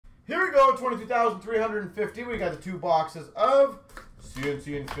Here we go, 22,350. We got the 2 boxes of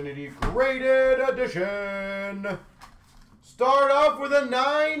CNC Infinity Graded Edition. Start off with a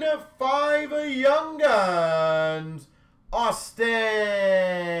 9-5 Young Guns.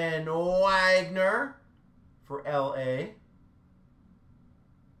 Austin Wagner for LA.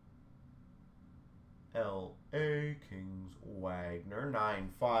 LA Kings Wagner.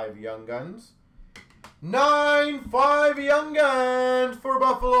 9-5 Young Guns. 9-5 Young Guns for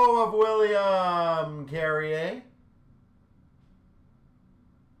Buffalo of William Carrier.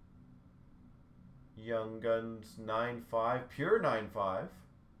 Young Guns 9-5, pure 9-5.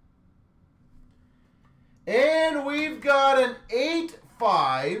 And we've got an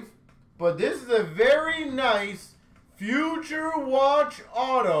 8-5, but this is a very nice Future Watch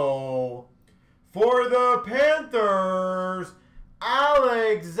auto for the Panthers,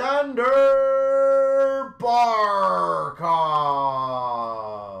 Alexander Barkov.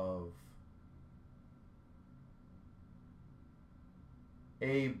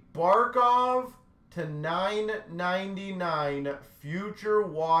 A Barkov to 999 Future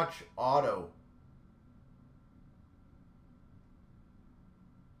Watch auto.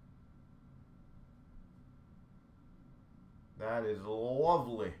 That is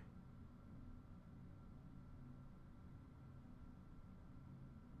lovely.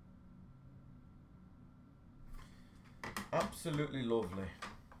 Absolutely lovely.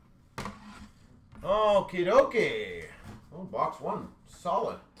 Okie dokie. Oh, box 1.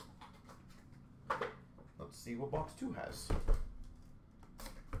 Solid. Let's see what box 2 has.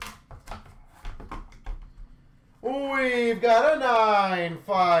 We've got a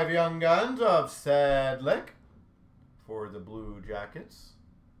 9-5 Young Guns of Sedlick for the Blue Jackets.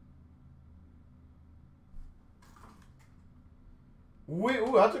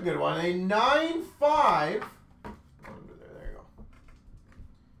 Ooh, that's a good one. A 9-5.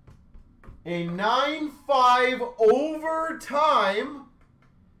 A 9-5 overtime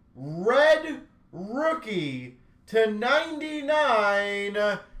red rookie to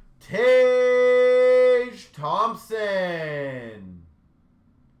 99 Tage Thompson.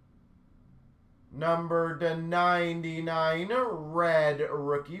 Number to 99 red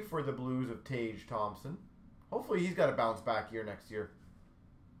rookie for the Blues of Tage Thompson. Hopefully he's got a bounce back year next year.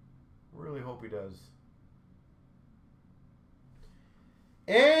 Really hope he does.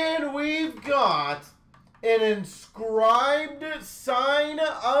 And we've got an inscribed sign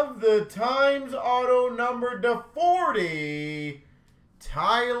of the Times auto number to 40,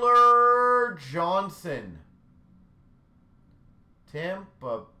 Tyler Johnson.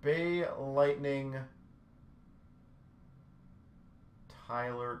 Tampa Bay Lightning,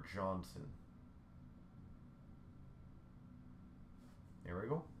 Tyler Johnson. There we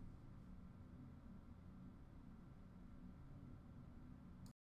go.